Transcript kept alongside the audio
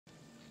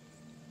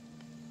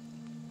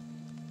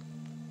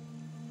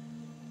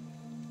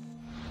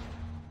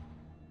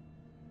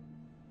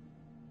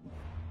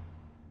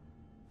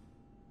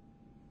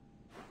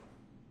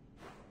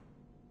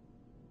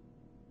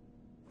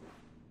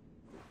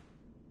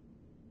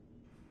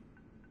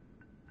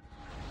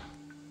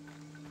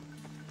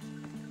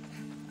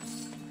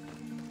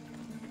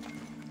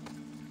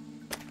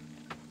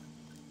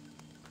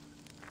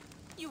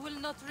You will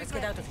not regret. Let's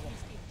get out of here.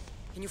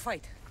 Can you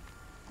fight?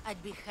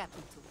 I'd be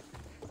happy to.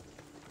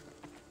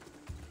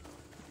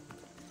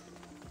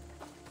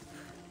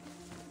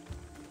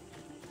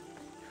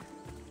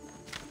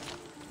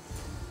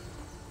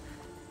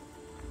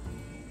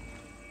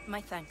 My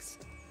thanks.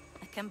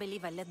 I can't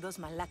believe I let those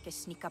Malakas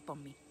sneak up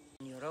on me.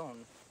 On your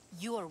own?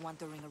 You're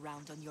wandering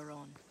around on your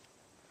own.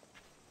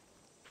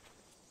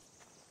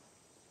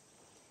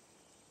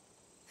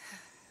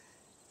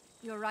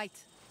 You're right.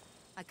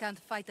 I can't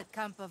fight a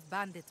camp of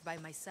bandits by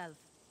myself.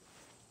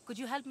 Could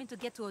you help me to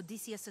get to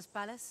Odysseus's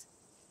palace?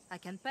 I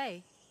can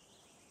pay.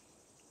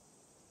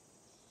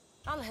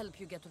 I'll help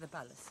you get to the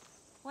palace.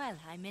 Well,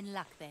 I'm in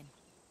luck then.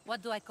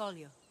 What do I call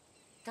you?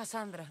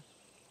 Cassandra.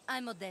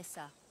 I'm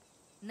Odessa,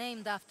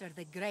 named after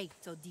the great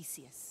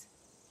Odysseus.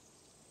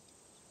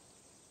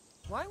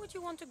 Why would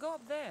you want to go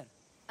up there?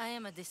 I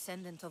am a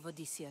descendant of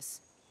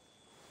Odysseus.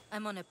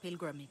 I'm on a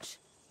pilgrimage.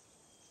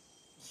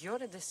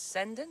 You're a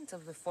descendant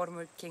of the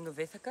former king of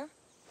Ithaca?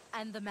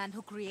 I'm the man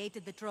who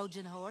created the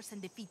Trojan horse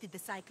and defeated the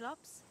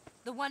Cyclops?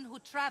 The one who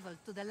traveled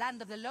to the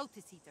land of the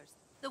Lotus Eaters?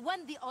 The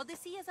one the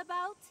Odyssey is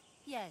about?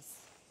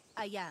 Yes,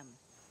 I am.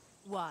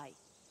 Why?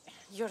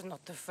 You're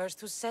not the first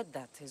who said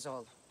that, is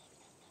all.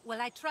 Well,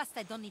 I trust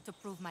I don't need to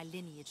prove my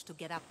lineage to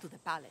get up to the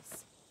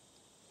palace.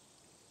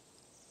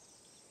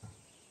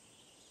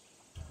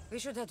 We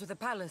should head to the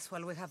palace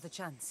while we have the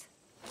chance.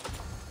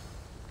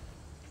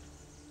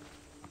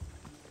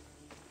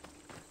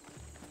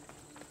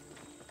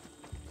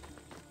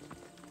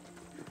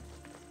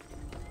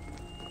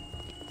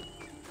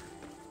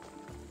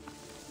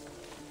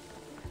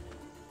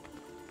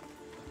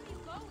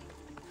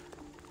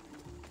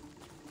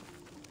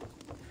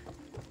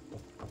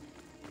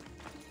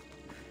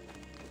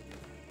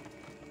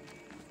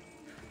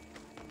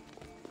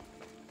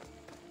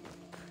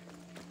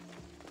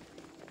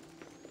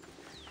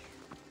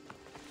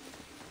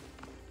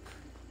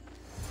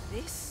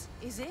 This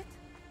is it?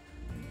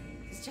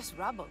 It's just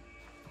rubble.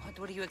 What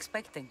were you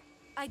expecting?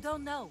 I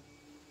don't know.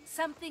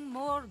 Something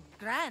more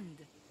grand.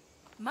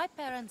 My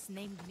parents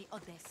named me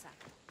Odessa.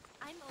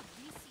 I'm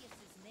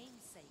Odysseus's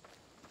namesake.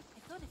 I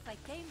thought if I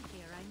came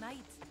here, I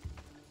might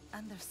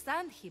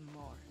understand him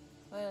more.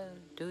 Well,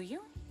 do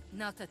you?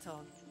 Not at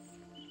all.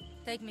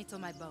 Take me to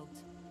my boat.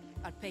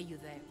 I'll pay you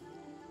there.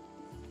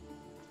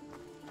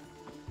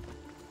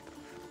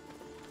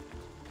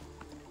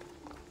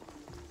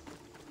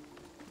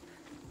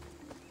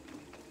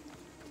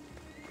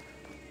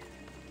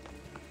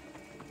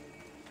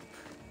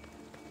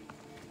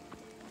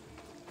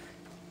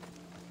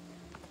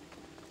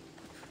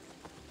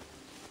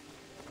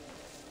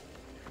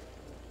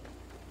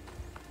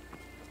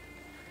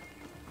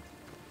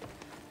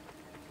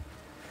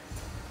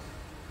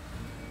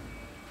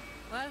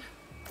 Well,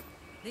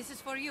 this is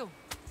for you.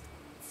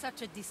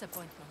 Such a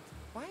disappointment.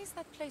 Why is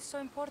that place so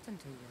important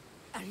to you?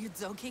 Are you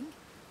joking?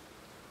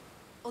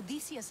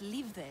 Odysseus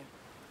lived there,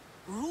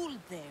 ruled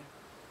there.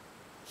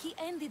 He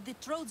ended the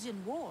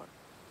Trojan War,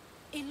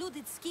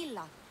 eluded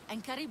Scylla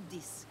and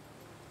Charybdis.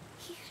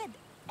 He had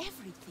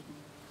everything.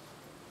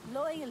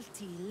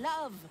 Loyalty,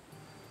 love,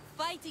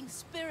 fighting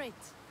spirit.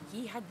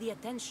 He had the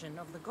attention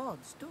of the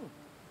gods, too.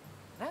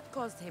 That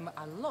caused him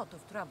a lot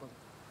of trouble.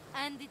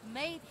 And it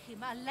made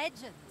him a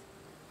legend.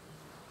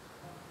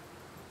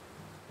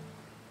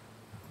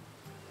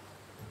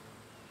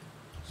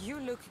 You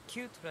look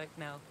cute right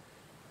now.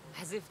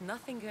 As if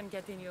nothing can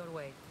get in your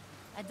way.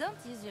 I don't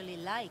usually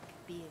like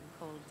being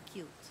called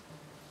cute.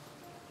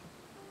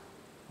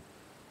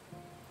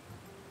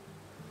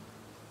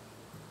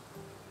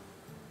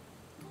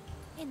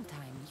 In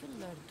time,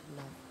 you'll learn to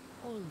love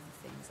all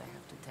the things I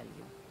have to tell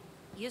you.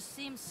 You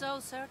seem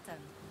so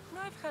certain.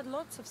 I've had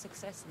lots of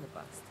success in the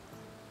past.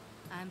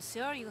 I'm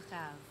sure you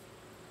have.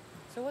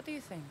 So what do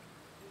you think?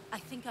 I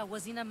think I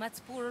was in a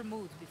much poorer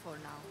mood before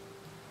now.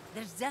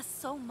 There's just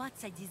so much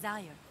I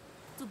desire.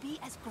 To be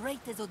as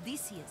great as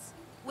Odysseus.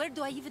 Where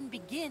do I even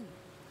begin?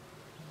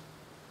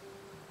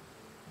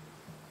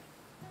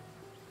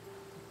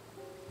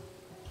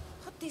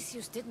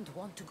 Odysseus didn't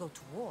want to go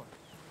to war.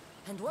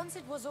 And once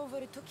it was over,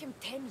 it took him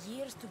 10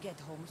 years to get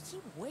home. He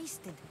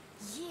wasted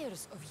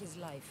years of his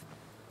life.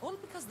 All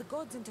because the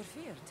gods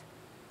interfered.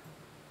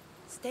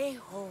 Stay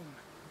home.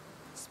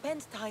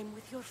 Spend time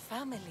with your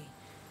family.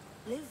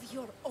 Live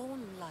your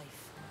own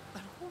life.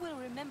 But who will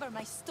remember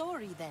my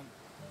story then?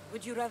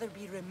 Would you rather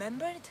be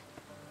remembered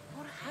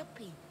or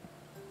happy?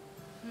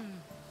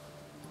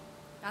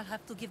 I'll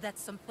have to give that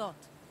some thought.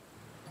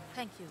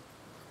 Thank you.